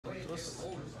useless.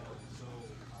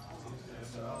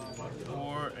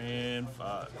 4 and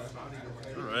 5.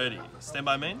 Alrighty. Stand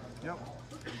by main? Yep.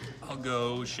 I'll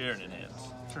go Sharon in hand.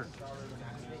 Sure.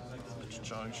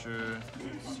 Juncture.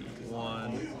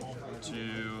 1,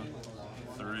 2,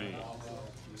 3.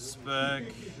 Spec.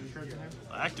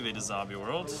 Activate a zombie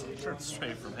world.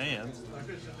 Straight from hand.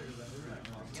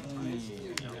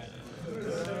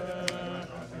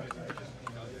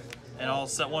 And I'll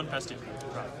set 1 past 2.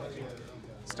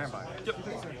 Stand by. Yep.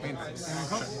 Main phase.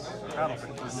 Battle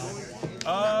phase.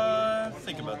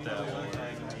 Think about that.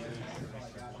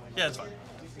 Yeah, it's fine.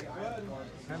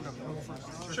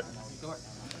 Sure.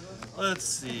 Let's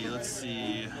see.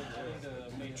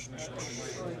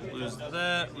 Lose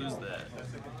that.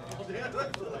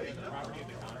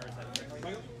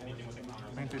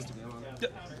 Main phase to be on.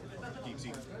 Yep.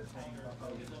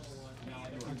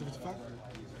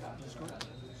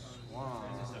 Wow.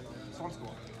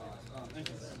 Swordsoul.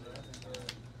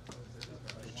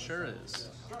 It sure is.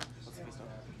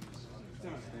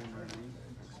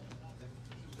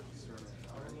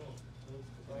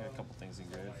 Yeah, a couple things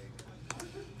engraved.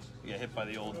 We got hit by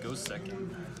the old ghost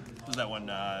second. Was that one?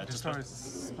 Destroy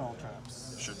spell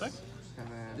traps. Sure thing. And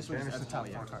then banish the top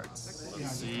 4 cards.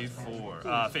 Let's see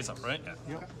 4. Face up, right? Yeah.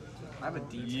 Yep. I have a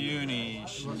D. Uni,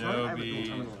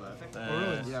 Shinobi.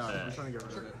 Yeah, I'm trying to get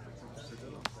rid of it.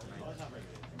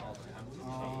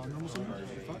 Normal summon?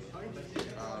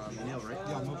 Neil, right?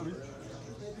 Yeah, no 3.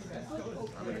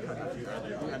 I'm gonna cut it. You had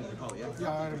to call, yeah?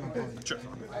 Yeah, I remember. Sure.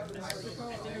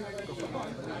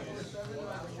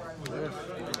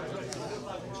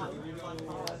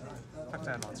 Back to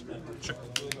add monster. Sure.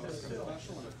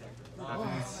 That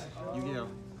means Yu-Gi-Oh!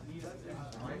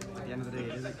 At the end of the day,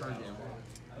 it is a card game.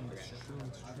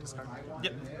 Discard.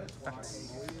 Yep. Effects.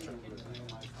 Sure.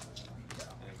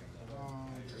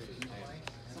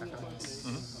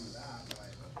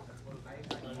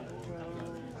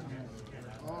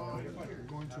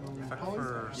 Going to Effect Holly?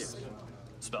 for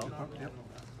Spell. Yep.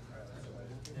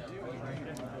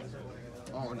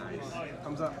 Oh, nice.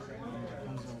 Thumbs up.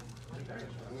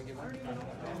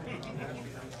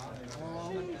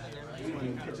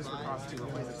 It pitches for cost to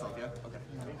replace itself, yeah? Okay.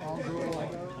 I'll go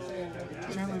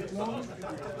Channeling 1,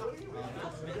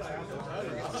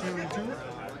 Channeling 2,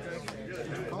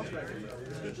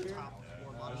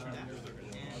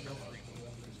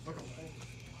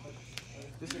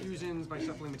 This fusions by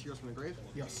shuffling materials from the grave?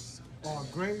 yes.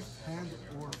 Grave, hand,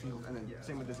 or field. And then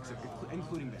same with this, except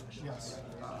including banish. Yes.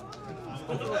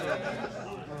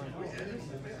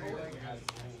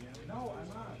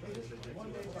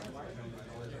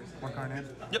 One card in hand.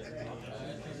 Yep.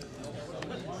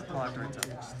 I'll activate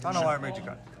that. I don't know why I made you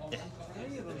cut. Yeah.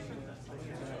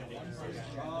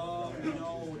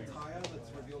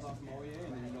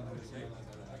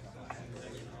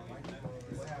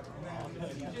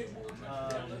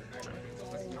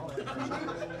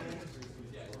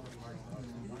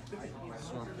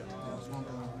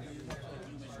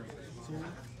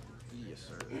 Yes,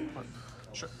 sir.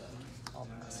 Sure. I'll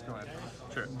pass. Go ahead.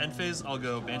 Sure. End phase, I'll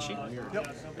go Banshee.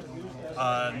 Yep.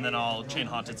 And then I'll chain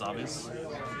Haunted Zombies.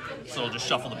 So I'll just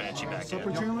shuffle the Banshee back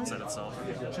Separate in. channeling? Set itself.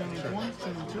 Channeling 1,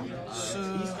 Channeling 2.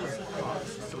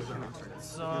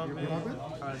 Zombie.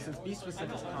 Since Beast was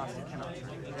set as cost, it cannot trade.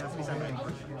 It has to be set by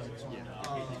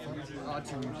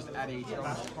to just add a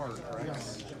card, right?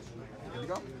 Yes. Here we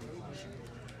go.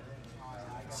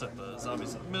 Set the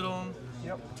zombies in the middle.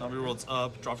 Yep. Zombie world's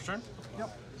up. Draw for turn.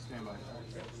 Yep. Stand by.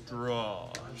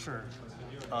 Draw. Sure.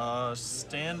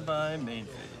 Stand by main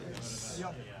phase.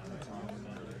 Yep.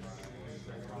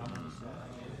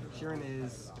 Kieran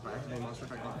is by activating monster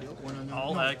effect on field.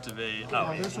 I'll activate.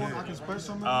 This one, I can special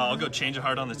summon. I'll go change a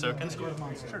heart on the token. Discard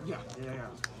monster. Sure. Yeah.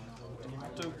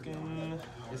 Token.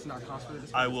 It's not cost for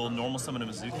this. I will normal summon a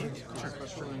Mizuki. Sure.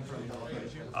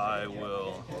 I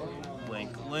will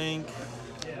link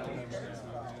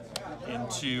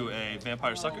into a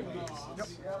vampire sucker. Yep.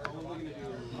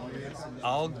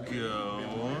 I'll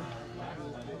go.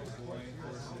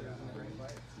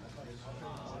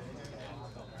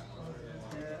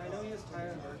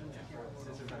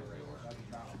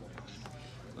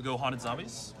 I'll go Haunted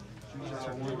Zombies.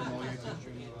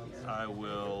 I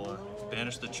will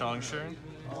banish the Chongshur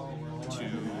to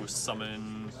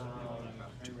summon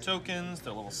 2 tokens.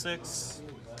 They're level 6.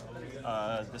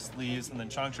 This leaves, and then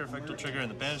Chongshur effect will trigger, and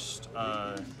the banish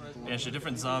a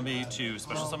different zombie to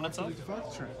special summon itself.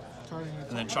 Sure.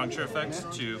 And then Chongshur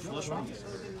effect to Foolish One.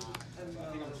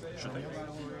 Sure thing.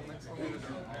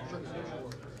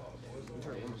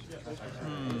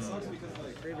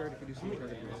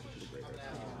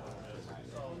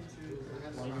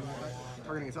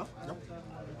 Targeting itself? Nope.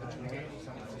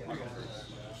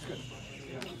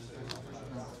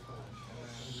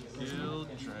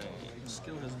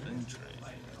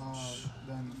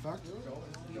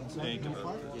 Hey, come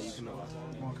on. Yeah, you can know.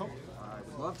 Want a cup? I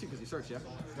would love to because you search, yeah?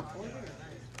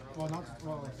 Well, not.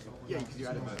 Well. Yeah, because you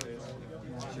added that.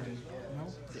 No.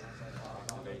 Yeah.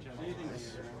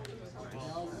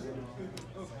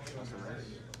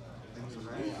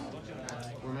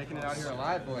 We're making it out here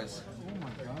alive, boys. Oh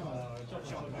my god.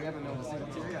 We haven't known a single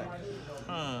tier yet.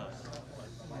 Huh.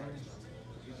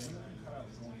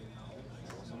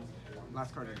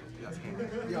 Last card. Yes.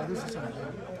 Yeah, this is something.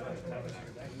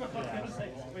 Oh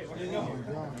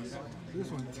my god. This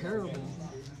one's terrible.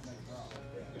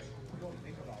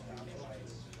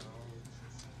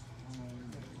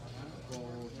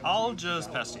 I'll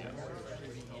just pass to you.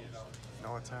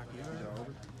 No attack either.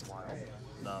 Wild.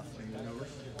 Nothing.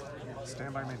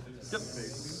 Stand by me. Yep.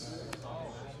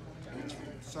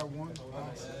 So one.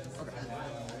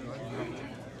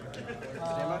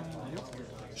 Stand by.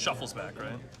 Shuffles back,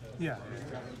 right? Yeah.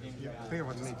 I think it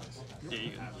was me. Yeah,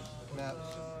 you can. Matt.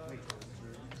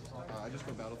 I just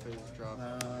go battle phase, drop,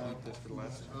 eat this for the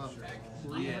last.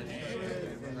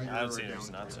 I don't see any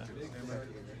reason not to.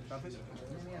 Battle phase?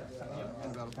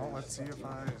 And battle Well, phase. let's see if I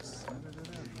send it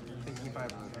in. I think E5.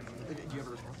 Do you have a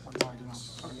response?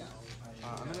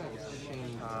 I'm gonna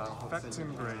chain. Effect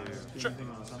Engrave. Sure.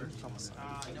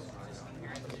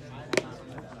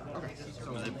 Okay. So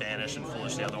Was it Banish and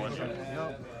Foolish the other one?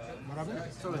 Yep. What happened?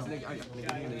 So it's negative.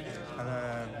 And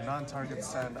then non-target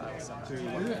send, I will send to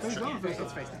Face down, face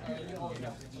It's face.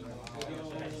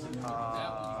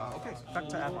 okay. Effect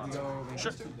to add monster.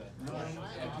 Sure.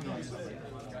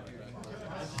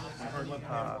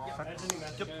 Effect.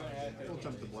 Yep. We'll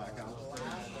jump the blackout.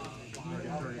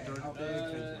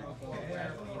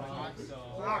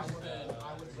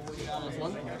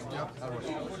 One? Yep, that works.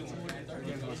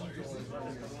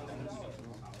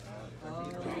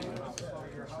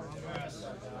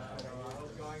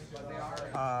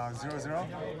 0/0.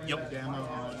 Yep.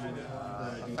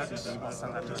 Effect. I'll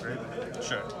send that to the grave.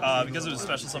 Sure. Because it was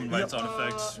special summoned by its own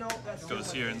effect,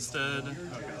 goes here instead.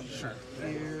 Sure.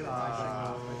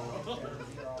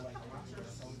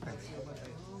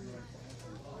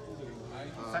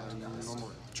 Effect.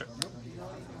 Normal. Sure.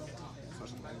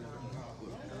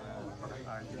 I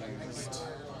used.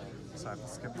 So I have to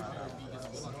skip my.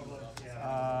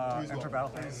 Enter battle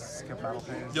phase. Skip battle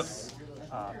phase. Yep.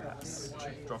 Pass.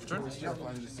 Draw for turn. Yep.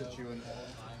 I'm just sit you in.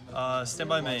 Stand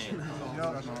by main.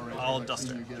 Yep. I'll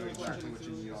Duster.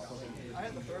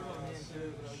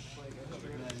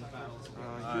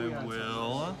 I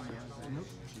will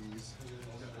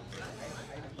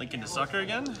link into Sucker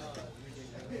again.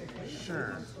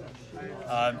 Sure.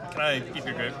 Can I keep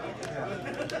your grip?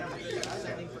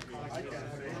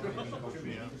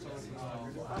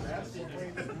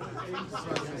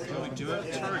 We do have a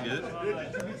target.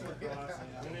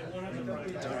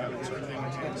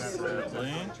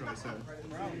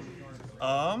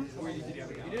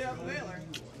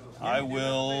 I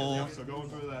will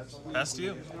pass to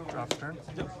you. Drop turn.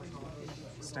 Yep.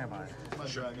 Stand by.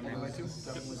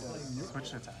 Switch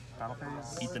to attack. Battle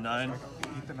phase. Eat the 9.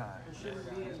 Eat the 9.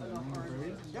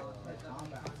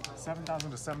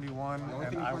 7,000 to 71,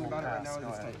 and I will pass. Go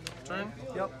ahead. Turn.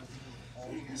 Yep.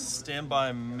 Stand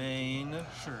by main.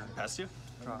 Sure. Pass you.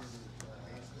 Draw.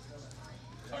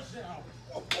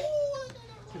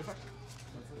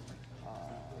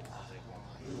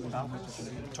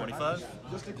 25.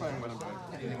 Just declaring what I'm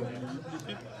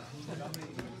doing.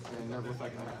 And never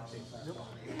effect on it.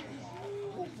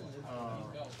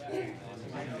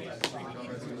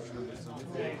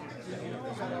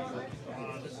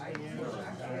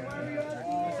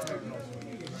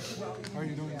 How are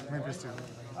you doing? Memphis too.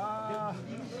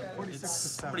 46 to It's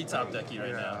 7. pretty top decky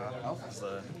right now. That's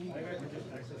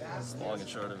the long and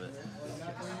short of it.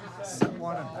 Set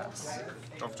 1 and pass.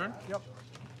 Draw for turn. Yep.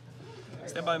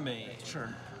 Stand by main.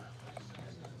 Sure.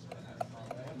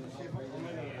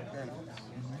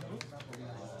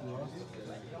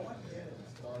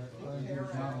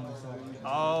 Oh,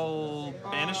 I'll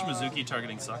banish Mizuki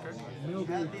targeting Sucker. Milk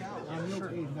 8.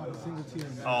 Milk 8, not a single tier.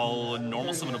 I'll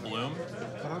normal summon a Bloom.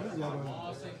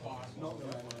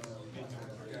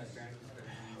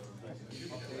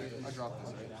 I dropped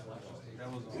this, right?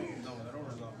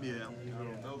 Yeah.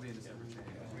 That'll be in December.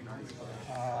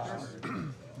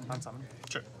 Unsummon.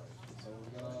 Sure.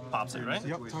 Pops it, right?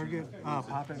 Yep. Target.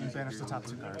 Pop it and banish the top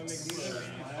 2 cards.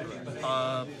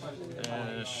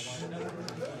 Banish.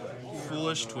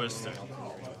 Foolish Twister.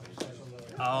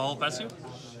 I'll pass you.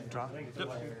 Draw. Yep.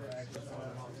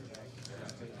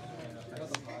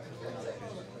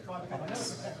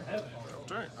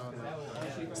 turn.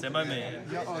 Stand by me.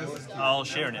 Yeah, oh, this is I'll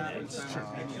share an innate.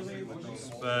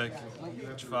 Spec,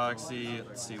 Foxy,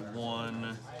 let's see,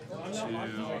 1,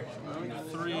 2,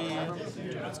 3.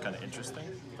 That's kind of interesting,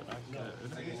 but not good.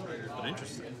 But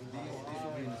interesting.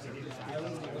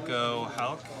 Go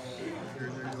Hulk.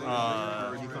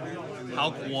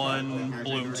 Hulk 1,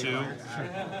 Bloom 2.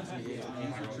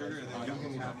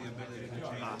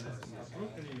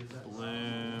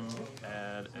 Bloom,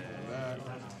 add a.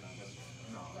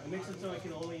 It makes it so I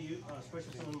can only use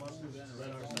special summon monsters that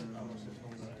run our side monsters.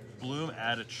 Bloom,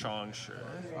 add a Chongsher.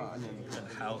 And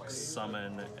Hulk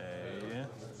summon a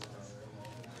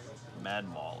Mad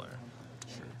Mauler.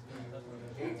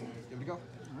 Here we go.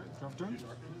 Alright, draft turn.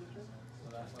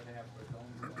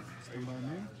 Stand by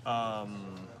me.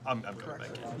 I'm going back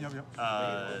in.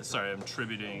 Yep. Sorry, I'm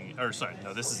tributing. Or sorry,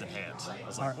 no, this is in hand. I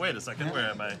was like, wait a second, where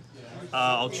am I?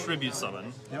 I'll tribute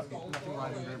summon. Yep.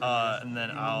 And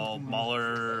then I'll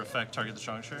Mauler effect target the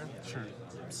Chongsher. Sure.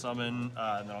 Summon,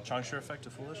 and then I'll Chongsher effect to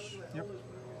Foolish. Yep.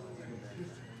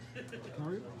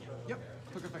 Alright. Yep.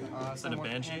 Quick effect. Then a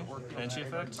Banshee. Banshee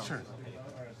effect. Sure.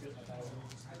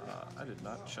 I did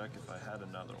not check if I had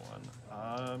another one.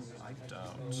 I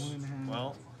don't.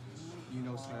 Well, You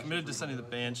know, smash. committed to sending the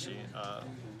Banshee. I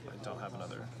don't have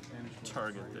another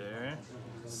target there.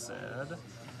 Sad.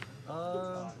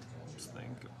 Let's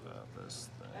think about this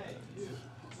thing.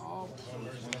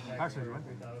 Actually, what?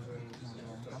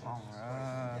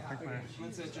 I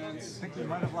think we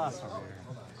might have lost over here.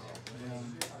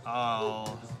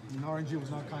 I'll And RNG was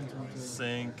not kind to me.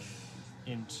 sink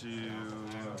into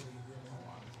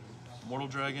Mortal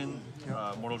Dragon.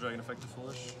 Mortal Dragon effect to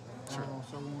Foolish. Sure.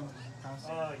 So one pass.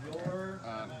 Your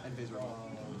And phase roll.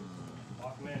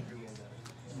 Mathmech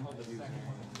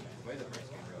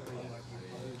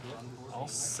I'll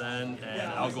send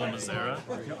and I'll go Mazera.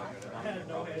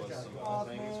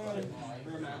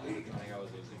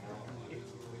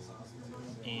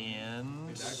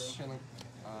 And Channeling.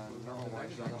 Normal one.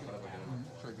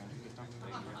 Sure,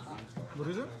 What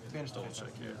is it? Banish double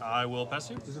check here. I will pass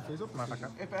you. Is it face up?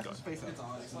 It passes face up.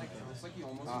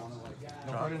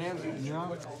 No card in hand. Yeah.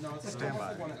 Stand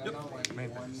by. Yep. Main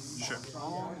base. Sure.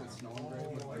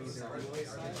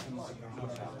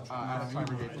 Add a fire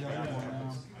brigade.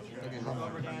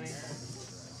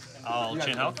 I'll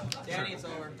chain health. It's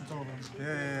over.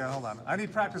 Yeah. Hold on. I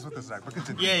need practice with this deck, but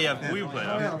continue. Yeah, we will play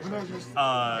Oh, yeah. it. But no, just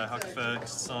Huck effect,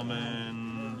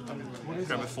 summon,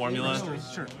 grab a formula.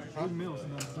 Sure. 8 mils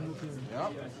and then single tier.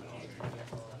 Yep.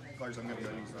 Very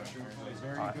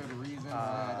good reason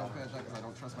why I don't play that because I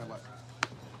don't trust my luck.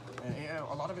 And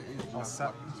a lot of it is not set.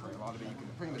 luck, right? A lot of it you can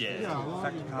bring this. Yeah. Yeah, as long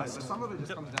as you, But some of it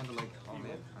just comes down to like, oh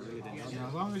man, I really didn't know. yeah,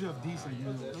 as long as you have decent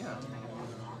units. Yeah.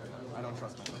 I don't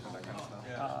trust myself with that kind of stuff.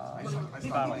 I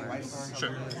stopped playing Light Storm.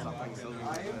 Sure. I stopped playing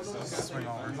Sylvie. Swing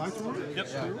over. Light one? Yep.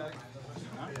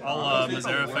 I'll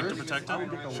Mazera effect to protect him.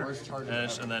 Worst charge.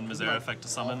 And then Mazera effect to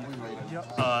summon. Yep.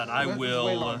 And I Way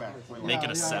will long back. make it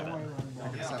a Yeah, 7.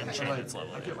 Seven. Enchant its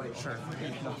level. Like, sure.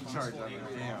 Charge.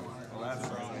 Damn. Well, that's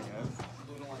nice, I guess.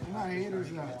 And I hate is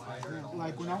that,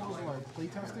 like, when I was like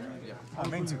playtesting, I was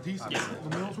main doing two. decent. Yeah.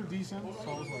 The mills were decent, so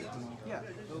I was like, Yeah.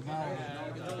 now,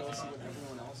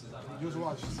 just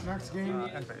watch. Next game,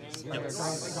 And base. God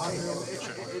mills.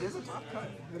 It is a top cut.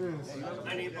 It is.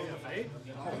 I need both the fade.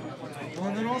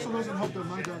 And it also doesn't help that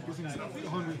my deck isn't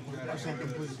 100%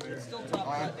 complete. I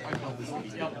love this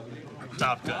game.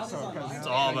 Top cut. It's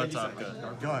all about top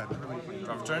cut. Go ahead.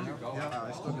 Drop a turn.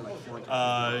 I still get like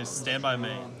 4 Stand by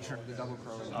main. the double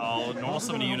crow. I'll normal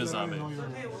summon a Unizombie.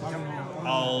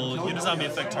 I'll Unizombie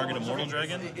effect target a Mortal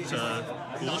Dragon to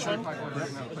Foolish one.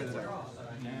 Play the deck.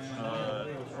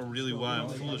 Or really why I'm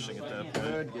foolishing at that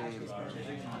point. Good games.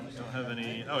 Don't have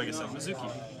any. Oh, I guess I have Mizuki.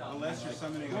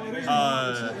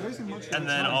 It isn't much. And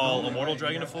then I'll Immortal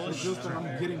Dragon to It's Foolish. just that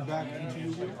I'm getting back into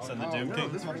Yu-Gi-Oh! Send the Doom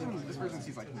King. This version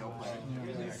sees like no play.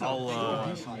 I'll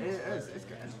It's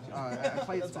good. I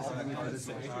played specifically for this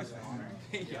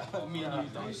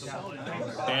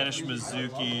banish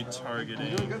Mizuki,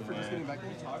 targeting Good for just getting back.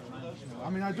 I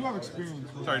mean, I do have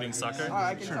experience with targeting Sucker.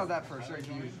 I can tell that for sure.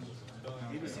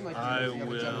 You seem like I you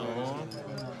have a general will.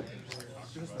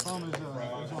 the problem is,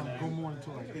 I just want to go more into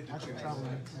like actually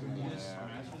traveling.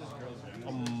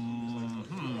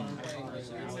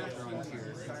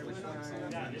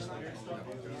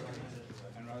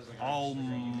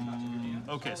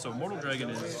 Okay, so Mortal Dragon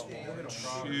is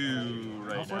 2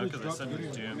 right now because I sent the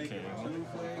Doom King.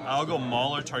 I'll go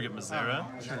Mauler, target Mazera.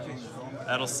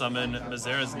 That'll summon.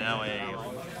 Mazera is now a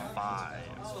 5.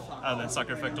 And then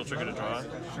Sucker Effect will trigger to draw.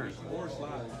 Sure.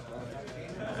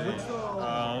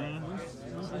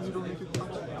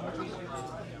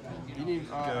 You need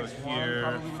Go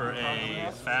here for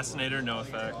a Fascinator, no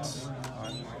effect.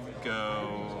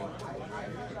 Go.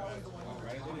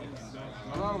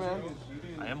 Hello, man.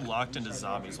 I am locked into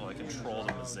zombies while I control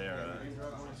the Misera.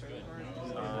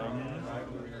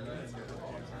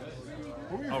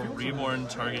 I'll reborn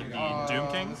target the Doom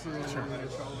King.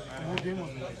 What game was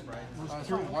it?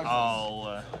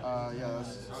 I'll Yeah,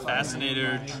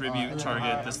 Fascinator, tribute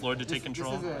target this lord to take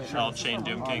control. And I'll chain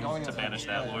Doom King to banish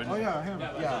that lord. Oh yeah, him.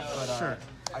 yeah, but Sure.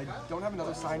 I don't have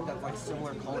another sign that's like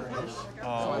similar color-ish. So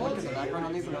I looked at the background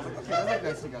on these and I was like, okay, they look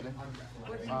nice together.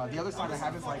 The other sign I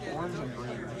have is like orange and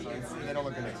green, so they don't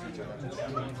look good next to each other.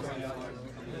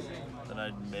 Then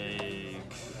I'd make.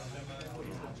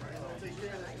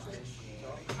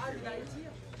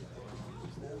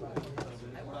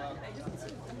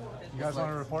 You guys want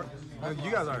to report?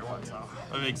 You guys already won, so.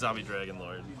 I'd make Zombie Dragon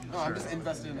Lord. No, I'm just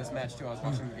invested in this match too. I was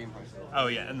watching the gameplay. Oh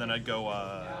yeah, and then I'd go.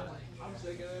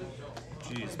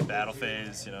 Geez, battle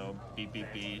phase. You know, beat.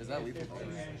 Is that lethal?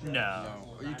 No. No.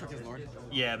 Oh, you took his lord?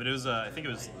 Yeah, but it was. I think it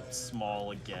was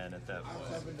small again at that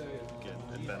point.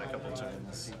 It'd been a couple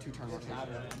turns. 2-turn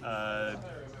rotation.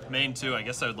 Main 2, I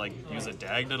guess I would like use a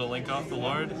Dagda to link off the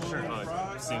Lord. Sure.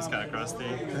 Seems kind of crusty.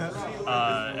 And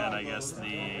I guess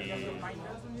the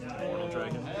Mortal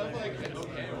Dragon.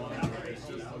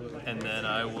 And then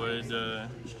I would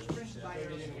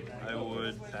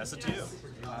pass it to you.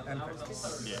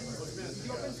 Yeah.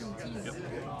 Yep.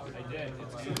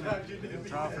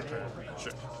 Draw for turn.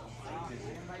 Sure.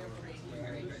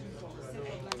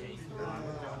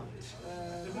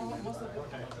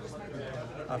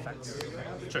 Effects.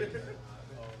 Sure.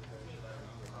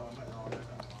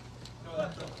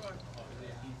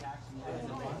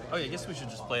 Oh yeah, I guess we should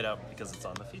just play it out because it's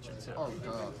on the feature too. Oh,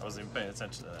 God. I wasn't even paying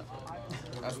attention to that.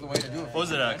 That's the way to do it. What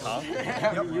was it, comp?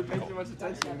 You pay too much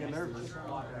attention and get nervous.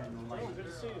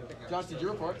 Josh, did you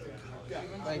report?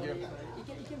 Thank you.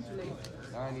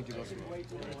 Now I need to go sleep.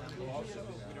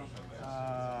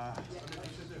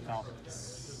 No.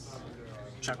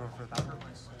 Check over for that.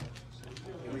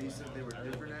 Wait, you said they were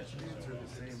different attributes or the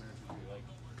same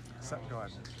attribute? Go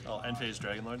ahead. Oh, End Phase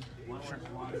Dragon Lord. Sure.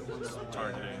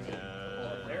 Targeting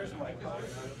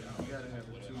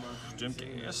Doom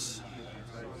King, yes.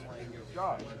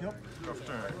 Josh. Yep. Go for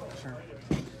turn. Sure.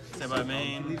 Stay by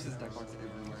main. Leaves his deck box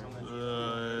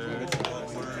everywhere.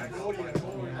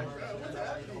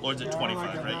 Lord's at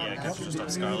 25, right? Yeah, because just on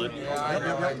Scarlet.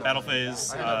 Battle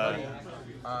phase.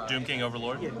 Doom King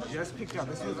Overlord. Just picked up.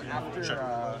 This was after. Sure.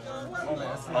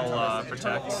 Oh, I'll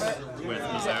protect with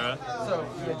Misera, so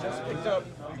he had just picked up.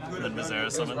 and then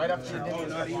Misera summon. Right after you did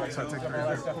his deck box, so take all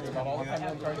that stuff and you got all the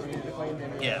pendulum cards you needed to play.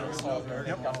 Yeah. The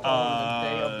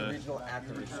day of the regional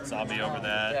activation. Zombie over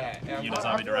that. Yeah. Unit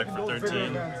Zombie Direct for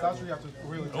 13. That's where you have to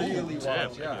really Really Damn.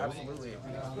 watch, yeah, absolutely.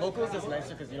 Locals is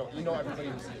nicer because you know everybody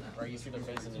you see, right? You see their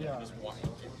face and you can just watch.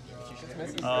 And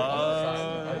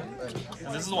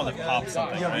this is the one that pops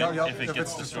something, right? If it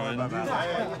gets destroyed.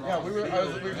 Yeah, we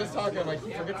were just talking like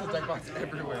he forgets his deck box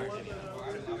everywhere.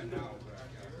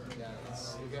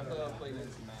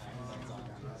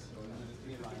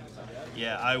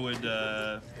 Yeah, I would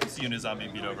see Unit Zombie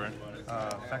beat over.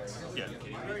 Effects. Yeah.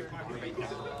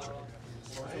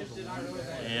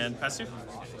 And passive.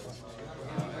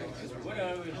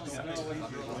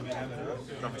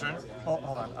 Go for turn? Oh,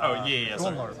 hold on. Oh, yeah, Golden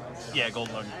sorry. Lord. Yeah,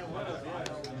 Golden Lord.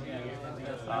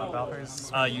 Battle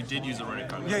phase. You did use a Runick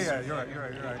card. Yeah, you're right.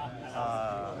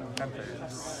 End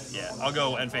phase. Yeah, I'll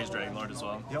go End Phase Dragon Lord as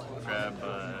well. Yep. Grab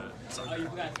Sucker.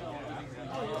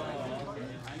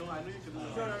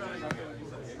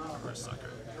 Or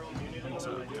Sucker.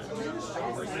 So,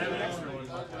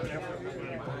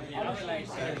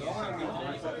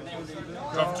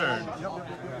 Go for turn.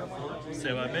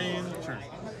 Stay by main. Sure.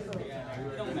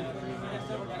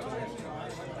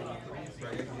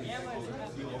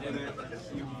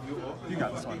 You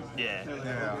got this one. Yeah.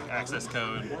 Yeah. Access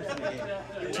code.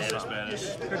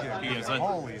 Spanish. Good game.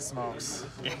 Holy smokes.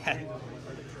 Yeah.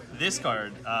 This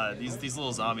card, these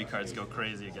little zombie cards go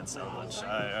crazy against Eldlich.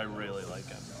 I really like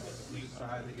them.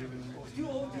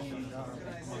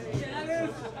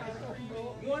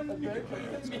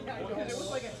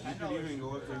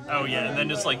 Oh yeah, and then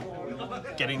just like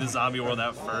getting the zombie world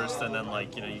out first, and then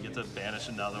like you get to banish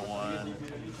another one.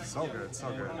 So good, so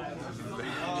good.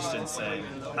 Just insane.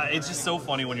 It's just so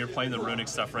funny when you're playing the Runick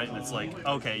stuff, right? And it's like,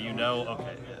 okay, you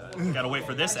gotta wait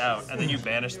for this out, and then you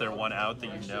banish their one out that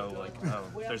you know, like, oh,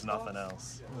 there's nothing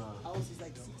else.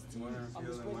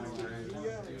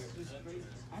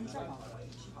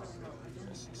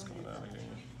 Just coming out of here.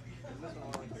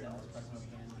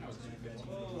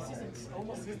 It's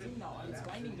almost 16 now. It's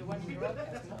finding the one in Europe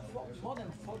at more than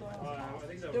 $4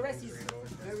 now. The rest is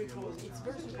very close. It's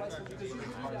very surprising because usually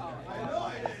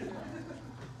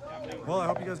Well, I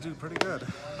hope you guys do pretty good.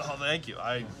 Oh, thank you.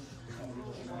 I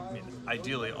mean,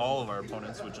 ideally, all of our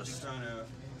opponents would just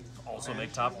also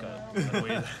make top cut, and we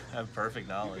have perfect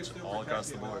knowledge all across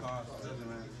the board.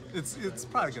 It's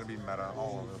probably gonna be meta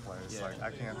all over the place. Yeah. Like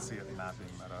I can't see it not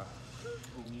being meta.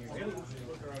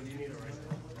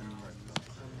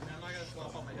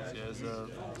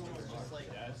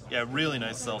 Yeah, really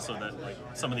nice also that like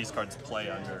some of these cards play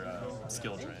under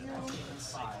skill drain.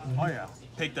 Oh yeah.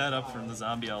 Pick that up from the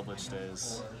Zombie Eldlich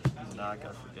days. I'm not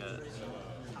gonna forget.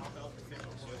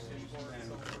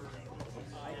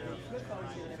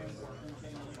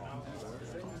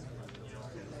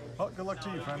 Well, good luck to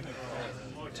you, friend.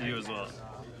 To you as well.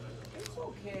 it's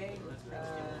okay.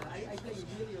 I play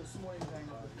really a small design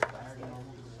of the card, you know.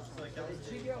 The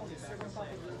trigger on the second part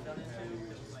of the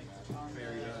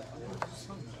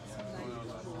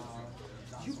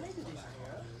you play the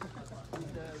Despia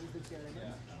with the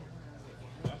Tearlaments?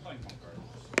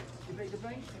 You play the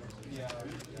blank?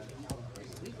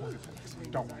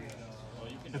 Don't.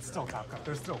 It's still top cut.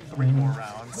 There's still 3 more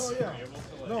rounds. Oh yeah.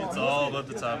 No, It's all about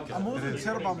the top I'm cut. mostly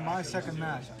upset about my second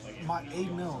match. My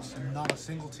 8 mils, not a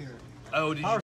single tier. Oh, did you